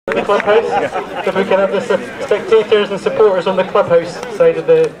the clubhouse. If we can have the spectators and supporters on the clubhouse side of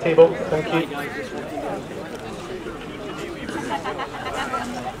the table. Thank you.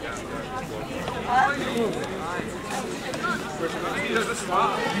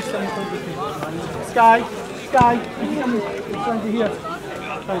 Skye, Skye, can you come stand here?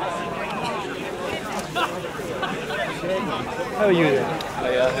 Thanks. How are you then? Oh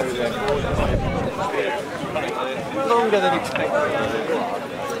yeah, how are you doing? Longer than expected.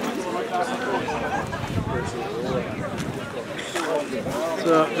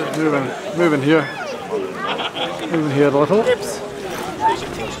 So just moving here a little.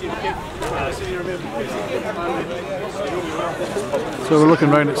 So we're looking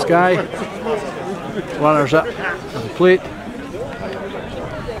round at Skye. Runners up on the plate.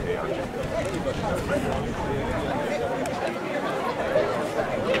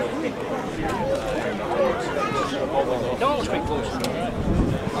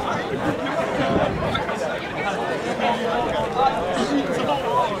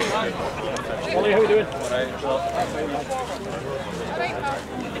 Ollie, how are you doing?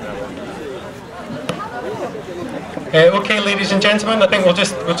 Okay, ladies and gentlemen, I think we'll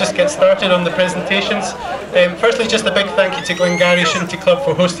just get started on the presentations. Firstly, just a big thank you to Glengarry Shinty Club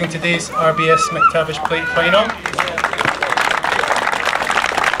for hosting today's RBS MacTavish Plate Final.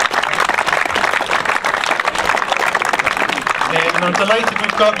 And I'm delighted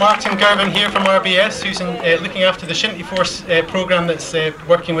we've got Martin Gervin here from RBS, who's looking after the Shinty Force programme that's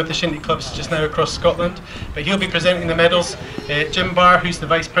working with the Shinty clubs just now across Scotland. But he'll be presenting the medals. Jim Barr, who's the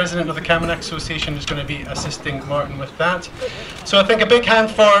Vice President of the Camanachd Association, is going to be assisting Martin with that. So I think a big hand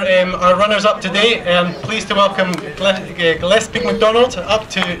for our runners-up today. Pleased to welcome Gillespie MacDonald up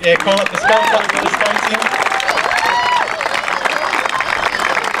to call up the Skye team.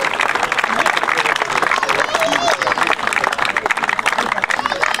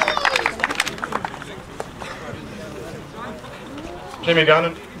 Jamie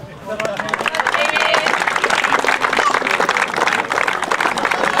Gannon.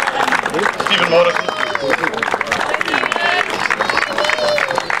 Stephen Morrison.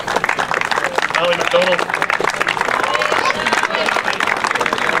 Ali McDonald.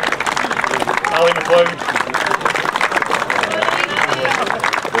 Ali McLeod.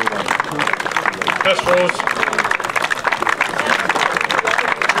 Chris Rose.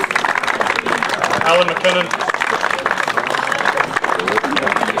 Alan McKinnon.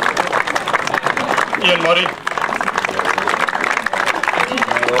 Ian Murray,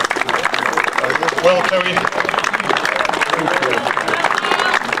 Will Cowie,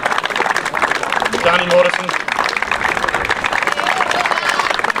 Danny Morrison,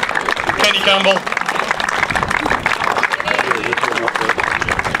 Kenny Campbell,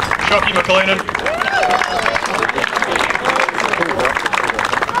 Shockey McLennan,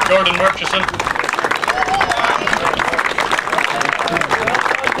 Gordon Murchison,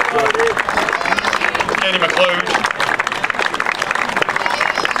 Kenny McLeod,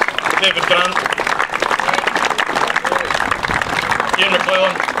 David Grant, Ian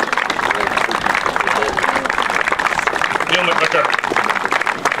McClellan, Neil McVicker,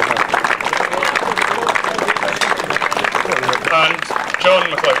 and John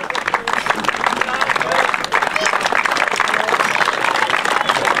McLeod.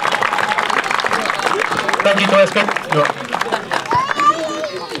 Thank you, Gillespie. No.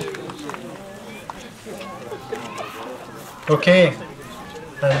 Okay,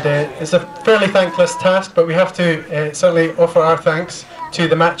 and it's a fairly thankless task, but we have to certainly offer our thanks to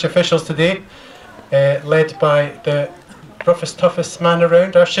the match officials today, led by the roughest, toughest man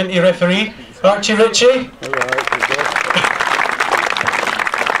around, our Shinty referee, Archie Ritchie.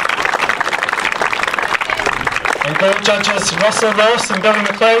 And goal judges Russell Ross and Billy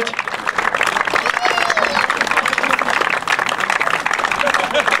McLeod.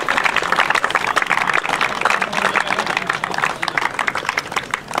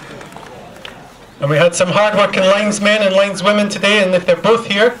 And we had some hard-working linesmen and lineswomen today, and if they're both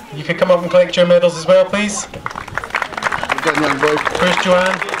here, you could come up and collect your medals as well, please. Where's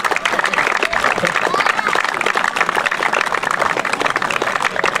Joanne?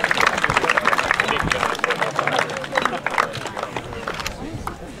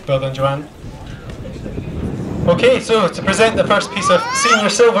 Well done, Joanne. Okay, so to present the first piece of senior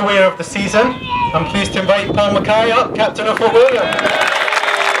silverware of the season, I'm pleased to invite Paul Mackay up, captain of Fort William.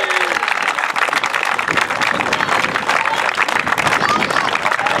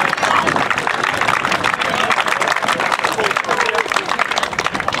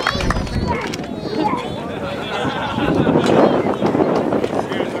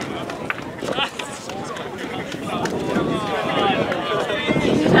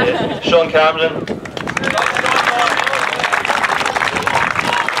 Sean Cameron.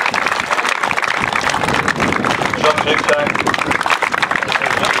 John Cruikshank.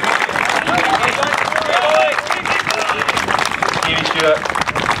 Stevie Stewart.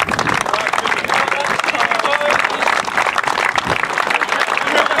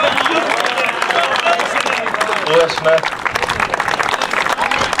 Lewis Smith.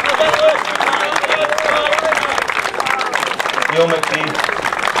 Neil McPhee.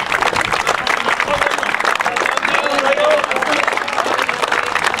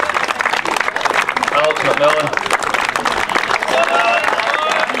 Alex McMillan.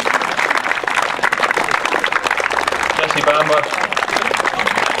 Jesse Bamber.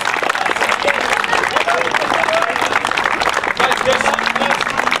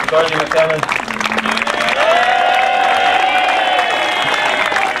 Georgie McKinnon.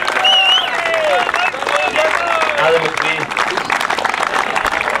 Adam McPhee.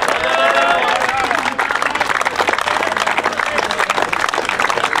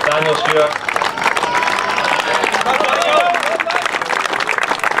 Daniel Stewart.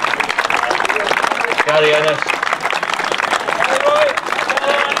 Gary Ennis.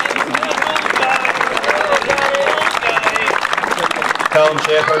 Callum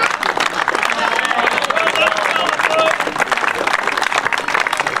Shepherd.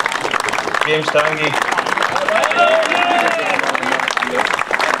 James Tangy.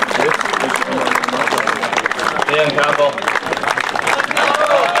 Ian Campbell.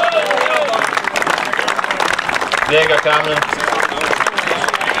 Diego Cameron.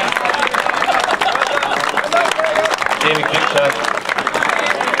 Jamie Cruikshank.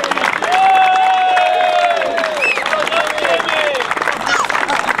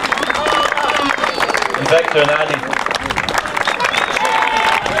 And Victor Nadi.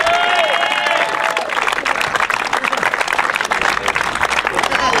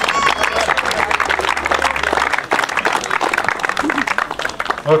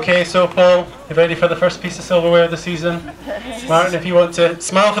 Okay, so Paul, you ready for the first piece of silverware of the season? Martin, if you want to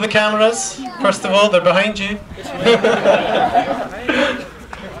smile for the cameras, first of all, they're behind you.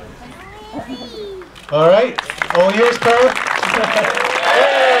 Alright, all yours, Paul.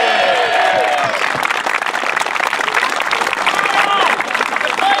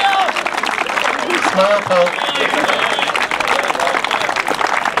 Smile, Paul.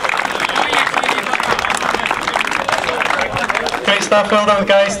 Great stuff, well done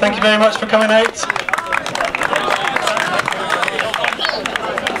guys, thank you very much for coming out.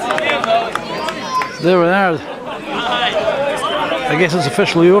 There we are. I guess it's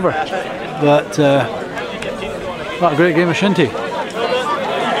officially over, but what a great game of shinty.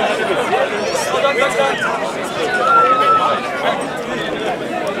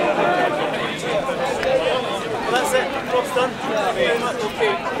 That's it, job's done. Very much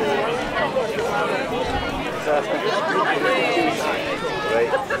okay.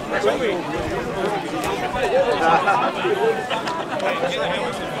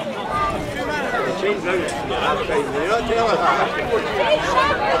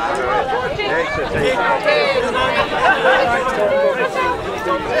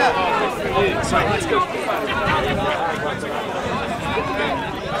 Let's go.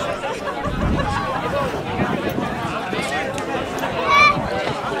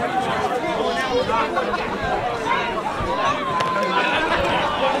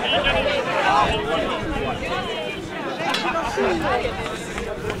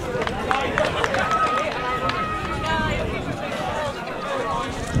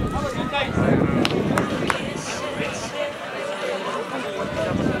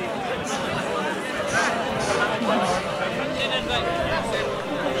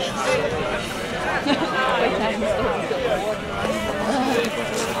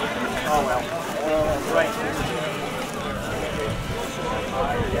 Oh well. Right.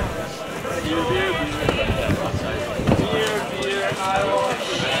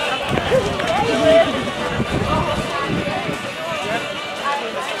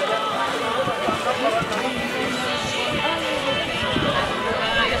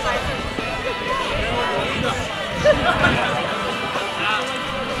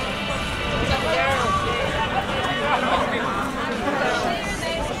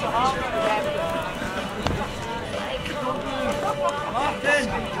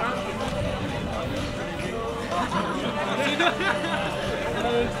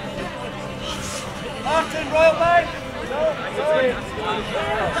 Martin, Royal Bank! No, sorry.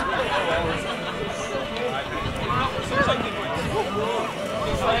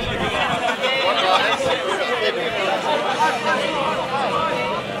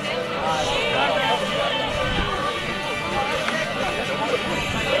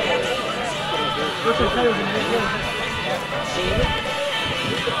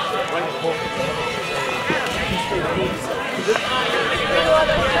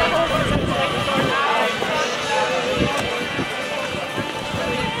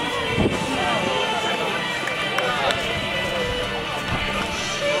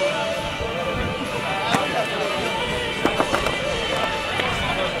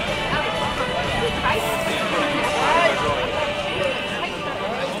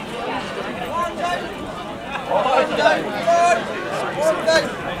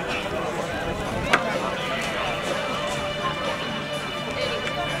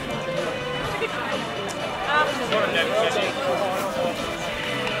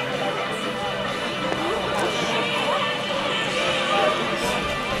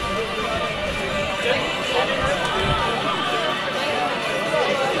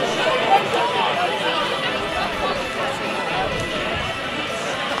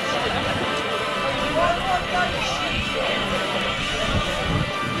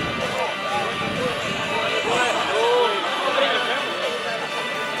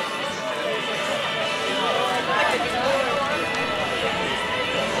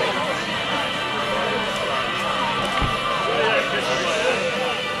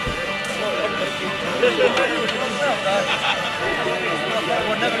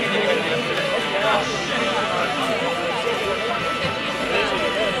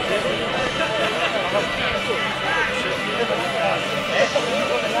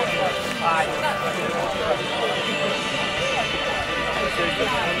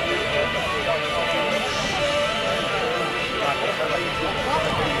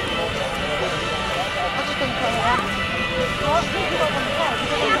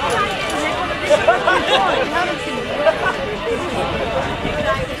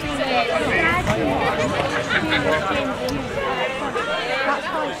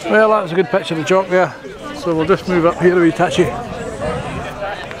 Well, that was a good picture of the jock there, so we'll just move up here a wee touchy.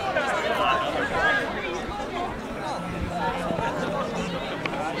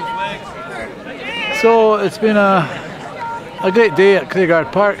 So it's been a great day at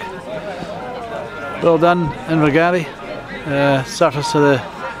Craigard Park. Well done, Invergary. Surface of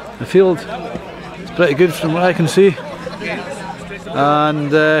the field is pretty good from what I can see,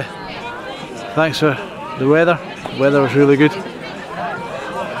 and thanks for the weather. The weather was really good.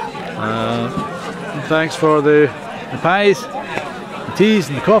 And thanks for the pies, the teas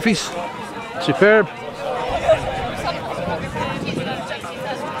and the coffees. Superb.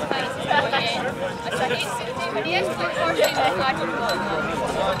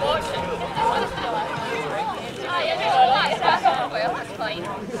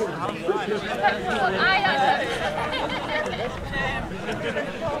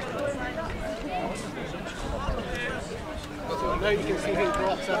 Now you can see who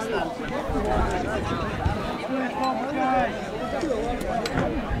drops us then.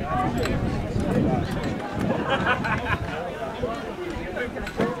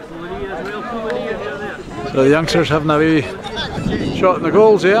 So the youngsters having a wee shot in the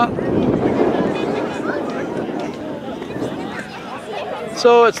goals here.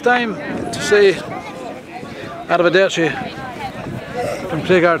 So it's time to say arrivederci from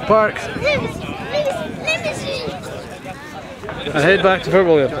Craigard Park and head back to Fort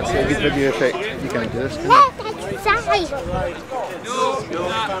William. That's a good video effect. You can't do this.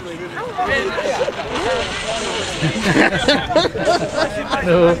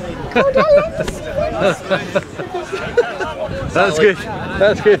 No. That's good.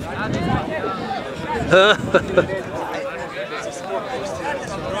 That's good.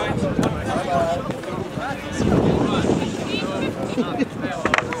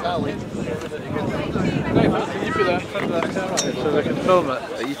 So they can film it.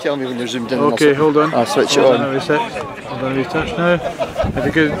 You tell me when you're zoomed in. Okay, hold on. I'll switch it on. Hold on a wee touch now. If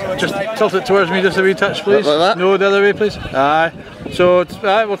you could just tilt it towards me just a wee touch, please. Like that? No, the other way, please. Aye. So,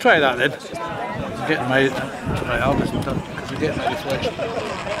 we'll try that then. I'm getting my... Right, I'll just... Because I'm getting my reflection.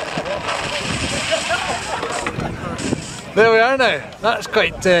 There we are now. That's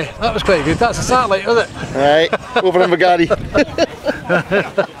quite... that was quite good. That's a satellite, was it? Right, over in Magari.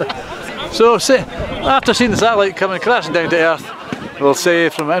 So, after seeing the satellite coming crashing down to earth, we'll say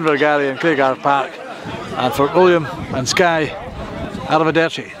from Invergary and Craigard Park and Fort William and Skye,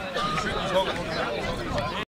 arrivederci.